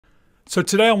So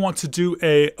today I want to do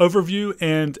an overview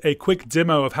and a quick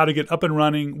demo of how to get up and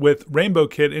running with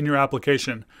RainbowKit in your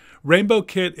application.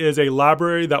 RainbowKit is a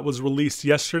library that was released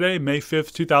yesterday, May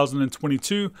 5th,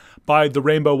 2022 by the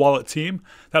Rainbow Wallet team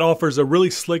that offers a really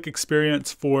slick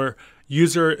experience for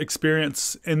user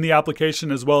experience in the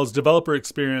application as well as developer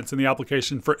experience in the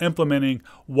application for implementing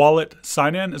wallet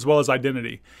sign-in as well as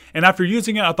identity. And after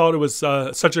using it, I thought it was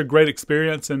such a great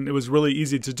experience and it was really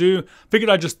easy to do. Figured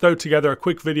I'd just throw together a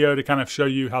quick video to kind of show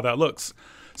you how that looks.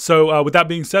 So with that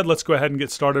being said, let's go ahead and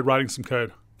get started writing some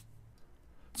code.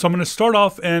 So I'm going to start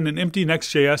off in an empty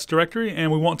Next.js directory,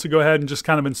 and we want to go ahead and just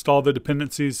kind of install the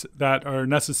dependencies that are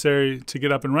necessary to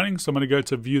get up and running. So I'm going to go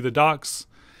to view the docs,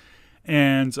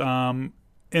 and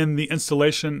in the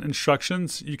installation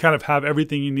instructions, you kind of have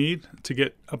everything you need to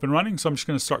get up and running. So I'm just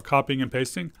going to start copying and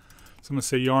pasting. So I'm going to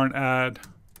say yarn add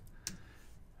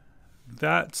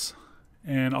that,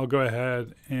 and I'll go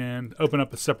ahead and open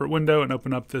up a separate window and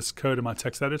open up this code in my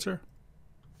text editor.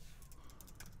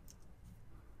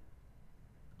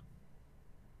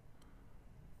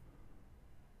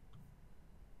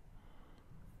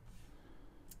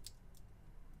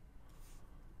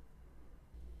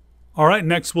 All right,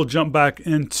 next we'll jump back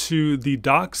into the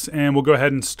docs and we'll go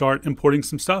ahead and start importing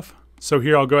some stuff. So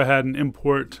here I'll go ahead and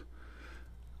import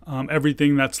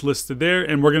everything that's listed there,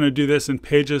 and we're going to do this in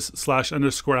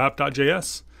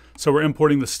pages/_app.js. So we're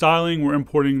importing the styling, we're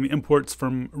importing the imports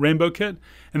from RainbowKit,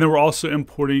 and then we're also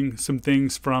importing some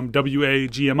things from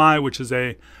WAGMI, which is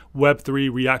a web3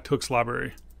 React hooks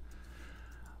library.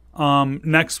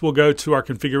 Next we'll go to our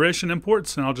configuration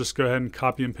imports, and I'll just go ahead and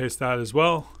copy and paste that as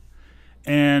well.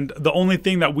 And the only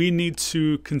thing that we need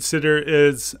to consider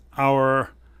is our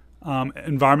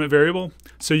environment variable.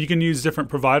 So you can use different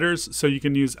providers. So you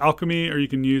can use Alchemy, or you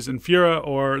can use Infura,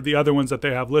 or the other ones that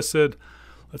they have listed.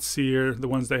 Let's see here, the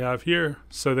ones they have here.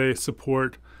 So they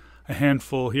support a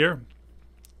handful here.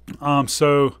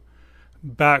 So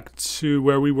back to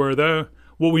where we were though,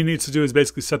 what we need to do is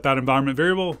basically set that environment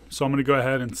variable. So I'm going to go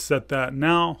ahead and set that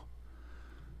now.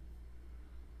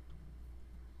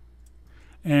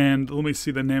 And let me see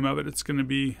the name of it. It's going to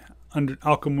be under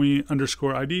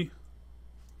alchemy_ID.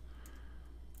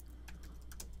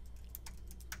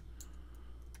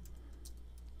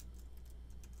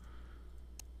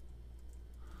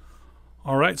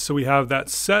 All right, so we have that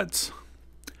set,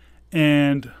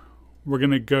 and we're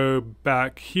going to go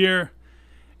back here,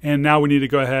 and now we need to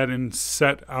go ahead and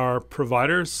set our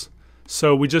providers.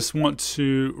 So we just want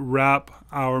to wrap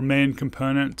our main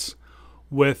component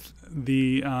with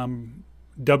the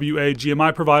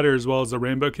WAGMI provider as well as the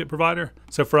RainbowKit provider.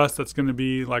 So for us, that's going to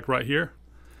be like right here.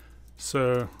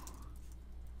 So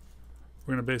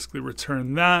we're going to basically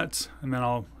return that, and then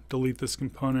I'll delete this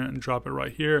component and drop it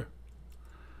right here.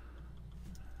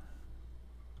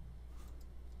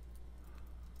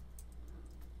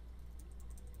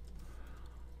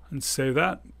 And save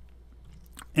that.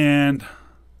 And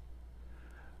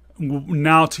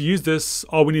now to use this,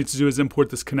 all we need to do is import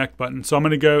this connect button. So I'm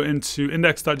going to go into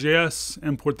index.js,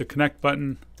 import the connect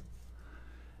button,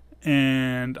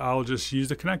 and I'll just use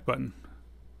the connect button.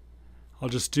 I'll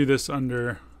just do this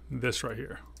under this right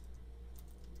here.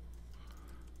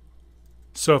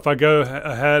 So if I go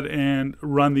ahead and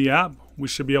run the app, we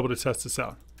should be able to test this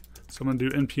out. So I'm going to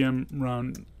do npm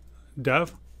run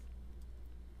dev.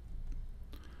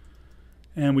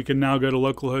 And we can now go to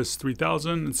localhost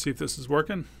 3000 and see if this is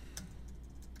working.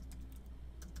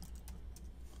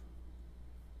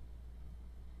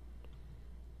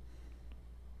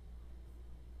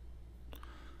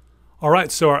 All right,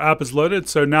 so our app is loaded.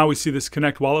 So now we see this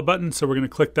connect wallet button. So we're going to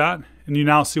click that, and you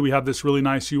now see we have this really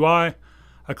nice UI.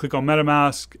 I click on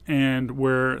MetaMask, and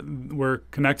we're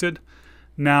connected.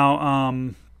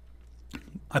 Now,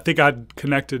 I think I'd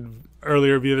connected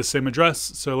earlier via the same address.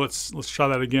 So let's try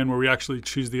that again, where we actually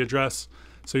choose the address.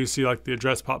 So you see like the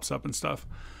address pops up and stuff.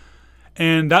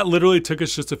 And that literally took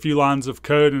us just a few lines of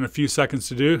code and a few seconds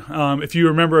to do. If you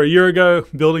remember a year ago,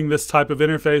 building this type of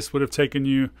interface would have taken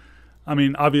you, I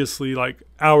mean, obviously like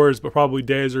hours, but probably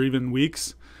days or even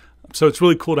weeks. So it's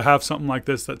really cool to have something like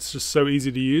this that's just so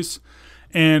easy to use.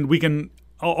 And we can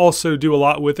also do a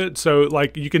lot with it. So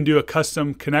like you can do a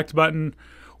custom connect button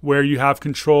where you have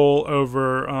control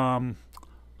over,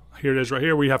 here it is right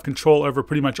here, where you have control over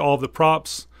pretty much all of the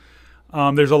props.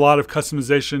 There's a lot of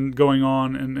customization going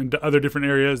on in other different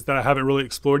areas that I haven't really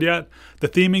explored yet. The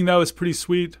theming though is pretty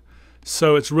sweet.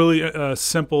 So it's really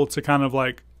simple to kind of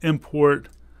like import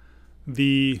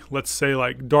the, let's say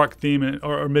like dark theme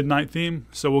or midnight theme.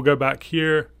 So we'll go back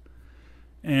here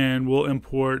and we'll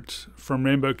import from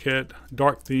RainbowKit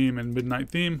dark theme and midnight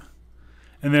theme.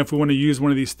 And then if we want to use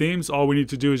one of these themes, all we need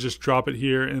to do is just drop it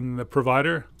here in the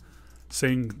provider,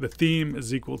 saying the theme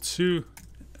is equal to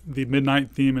the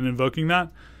midnight theme and invoking that.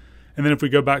 And then if we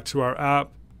go back to our app,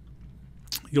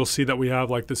 you'll see that we have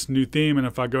like this new theme. And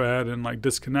if I go ahead and like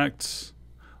disconnect,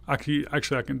 actually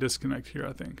I can disconnect here,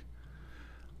 I think.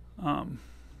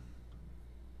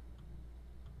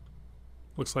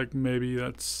 Looks like maybe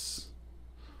that's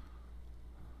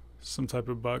some type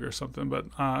of bug or something, but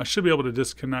I should be able to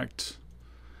disconnect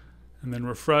and then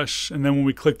refresh. And then when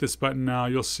we click this button now,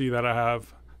 you'll see that I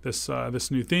have this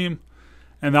this new theme.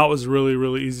 And that was really,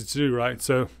 really easy to do, right?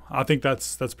 So I think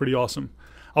that's pretty awesome.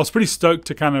 I was pretty stoked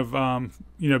to kind of,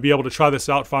 be able to try this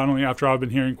out finally after I've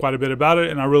been hearing quite a bit about it,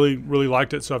 and I really, really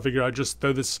liked it. So I figured I'd just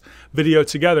throw this video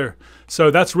together.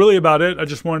 So that's really about it. I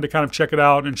just wanted to kind of check it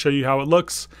out and show you how it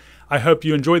looks. I hope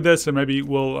you enjoyed this, and maybe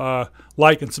we'll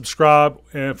like and subscribe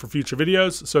for future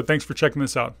videos. So thanks for checking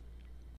this out.